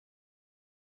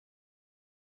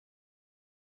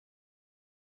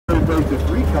married to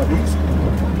 3 cubbies,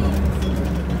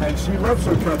 and she loves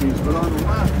her cubbies, but on the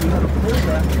left, we had to pull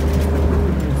that and put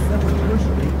them in separate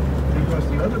custody because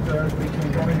the other bears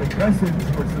became very aggressive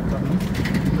towards the cubbies.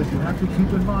 But you have to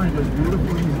keep in mind, as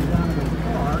beautiful as these animals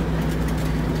are,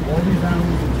 all these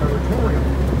animals are territorial.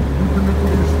 You permit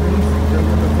them in space, they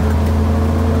will attack.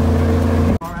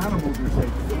 Our animals are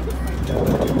safe.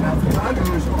 Now,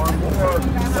 tigers are more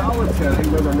solitary,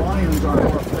 where the lions are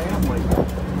more family.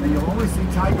 And you'll only see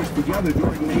tigers together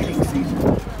during mating season.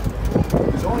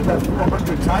 There's only about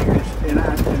 400 tigers in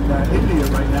India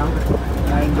right now,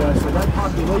 and so that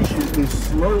population is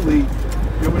slowly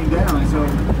going down. So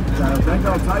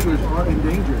Bengal tigers are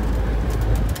endangered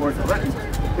or threatened.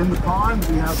 In the pond,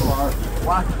 we have our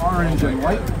black, orange, and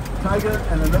white tiger,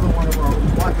 and another one of our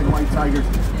black and white tigers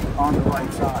on the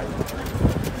right side.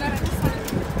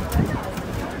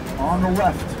 On the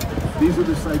left, these are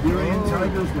the Siberian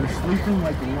tigers. They're sleeping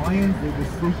like the lions. They will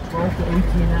sleep 12 to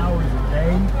 18 hours a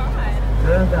day.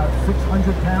 They're about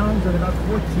 600 pounds and about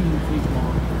 14 feet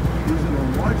long. These are the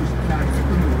largest cats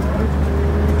in the world.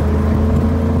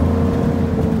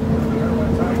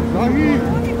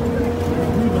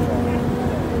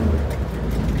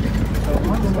 So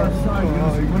on the left side, you're going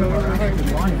to see one of our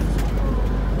African lions.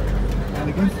 And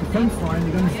against the fence line,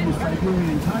 you're going to see a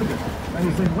Siberian tiger. And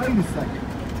you say, wait a second.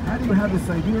 How do you have a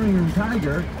Siberian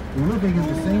tiger living in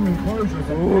the same enclosure as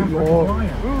an African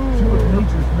lion? Two of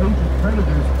nature's major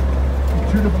predators in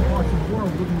 2 different parts of the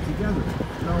world living together.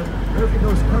 Now,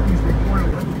 those cubbies were born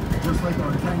just like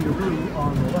our kangaroo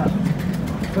on the left.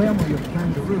 The family of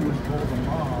kangaroo is called a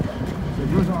mob. So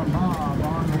here's our mob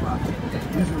on the left.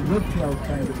 These are red-tailed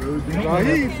kangaroos. They don't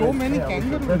have so many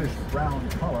kangaroos. Reddish brown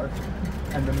color.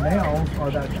 And the males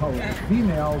are that color. The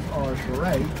females are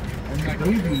gray. And the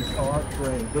babies are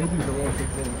gray. Babies are also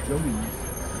called jodies.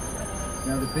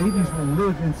 Now the babies will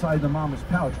live inside the mama's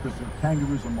pouch because the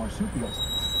kangaroos are marsupials.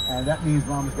 And that means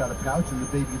mama's got a pouch and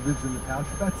the baby lives in the pouch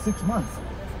for about 6 months.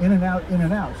 In and out, in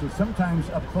and out. So sometimes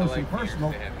up close and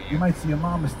personal, you might see a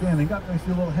mama standing up and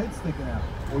see a little head sticking out.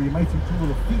 Or you might see 2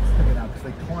 little feet sticking out because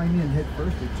they climb in head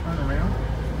first, they turn around,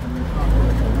 and they pop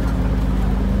out.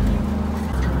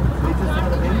 They just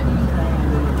had a baby and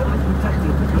they're very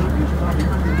protective. The baby is probably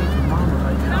underneath the mama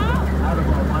right now, out of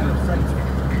our line of sight.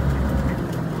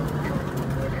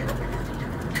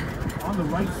 On the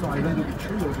right side, under the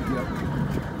tree over here,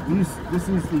 this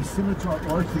is the scimitar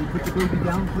arch. Can you put the baby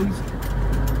down, please?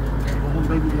 Hold the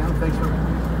baby down, thanks for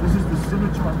This is the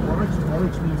scimitar oryx.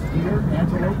 Oryx means deer,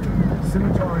 antelope.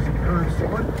 Scimitar is a curved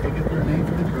sword. They get their name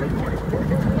from the curved oryx.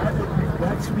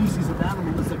 That species of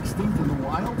animal is extinct in the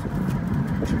wild.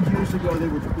 2 years ago, the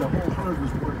whole herd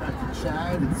was brought back to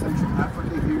Chad and Central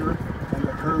Africa here, and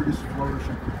the herd is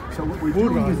flourishing. So what we're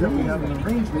doing is that we have an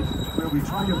arrangement where we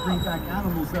try to bring back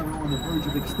animals that are on the verge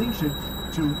of extinction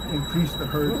to increase the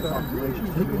herd population.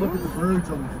 Take a look at the birds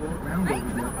on the ground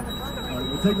over there.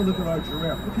 We'll take a look at our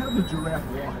giraffe. Look how the giraffe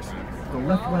walks. The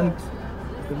left legs,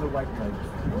 then the right legs.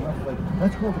 The left leg.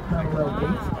 That's called the parallel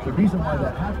gait. The reason why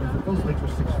that happens is that those legs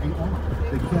are 6 feet long.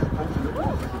 They can't open it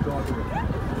up like a dog or a cat.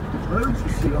 Birds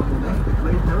you see on the left, the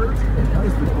gray bird, that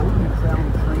is the golden crown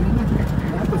crane.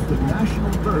 That is the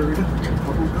national bird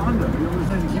of Uganda. You know what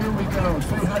I'm saying? Here we go.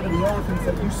 Say hi to the elephants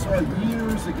that you saw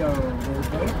years ago.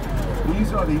 Okay?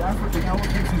 These are the African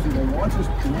elephants. These are the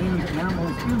largest land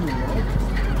mammals in the world.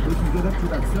 They can get up to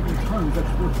about 7 tons.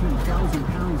 That's 14,000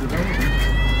 pounds of elephant.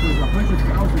 There's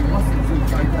 100,000 muscles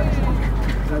inside that trunk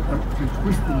that can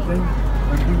twist and bend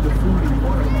and bring the food and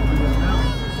water up to their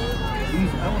mouths.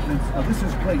 These elephants, this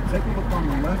is great. Take a look on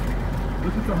the left.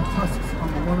 Look at the tusks on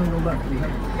the one on the left. We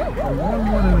have a long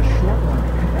one and a short one.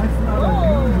 That's not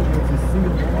unusual to see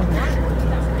a long and short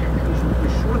tusk. Because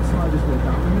the short side is the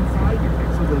dominant side,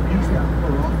 so they'll use that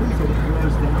more often, so it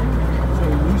wears down. So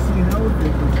when you see an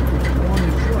elephant that's long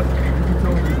and short, you can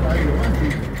tell it's right or lefty,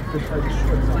 it's by the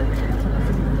short side of the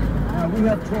tusk. Now we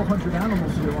have 1,200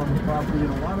 animals here on the property,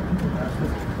 and a lot of people ask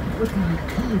us, what do you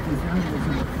do with these animals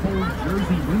in the cold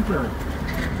Jersey winter?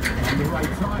 On the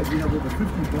right side, we have over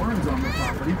 50 barns on the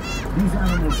property. These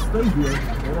animals stay here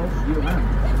all year round.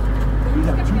 We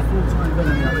have 2 full-time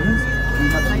veterinarians. We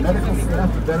have a medical staff,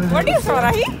 a veterinary. What do you saw,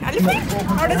 Rahi? Elephant?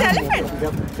 How does elephant?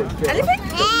 Elephant?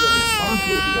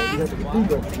 We have to do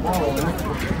the moral and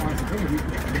ethical responsibility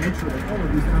to make sure that all of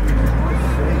these animals are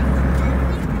safe.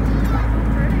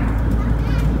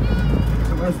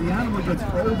 As the animal gets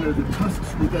older, the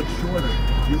tusks will get shorter.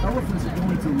 The elephants are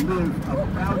going to live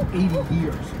about 80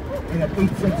 years. They have 8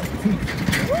 sets of teeth.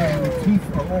 And the teeth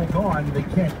are all gone, they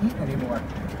can't eat anymore.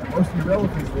 And most of your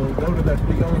elephants will go to that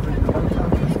big elephant and run down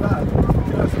to the sky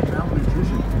because of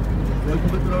malnutrition. Take a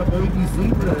look at our baby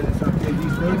zebras. Okay,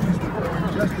 these babies were born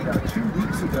just about 2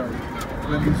 weeks ago.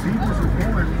 When the zebras are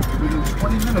born, within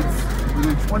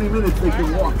 20 minutes they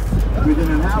can walk. Within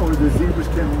an hour, the zebras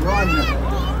can run.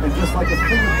 And just like a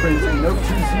fingerprint, no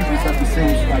two zebras have the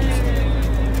same stripes.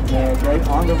 Right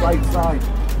on the right side.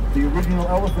 The original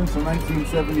elephants in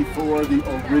 1974, the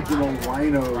original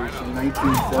rhinos in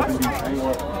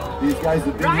 1974. These guys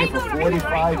have been here for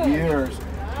 45 years.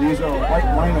 These are white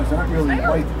rhinos. They're not really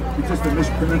white. It's just a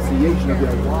mispronunciation of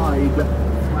their wide,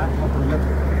 flat upper lip. The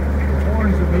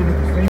horns are made of the same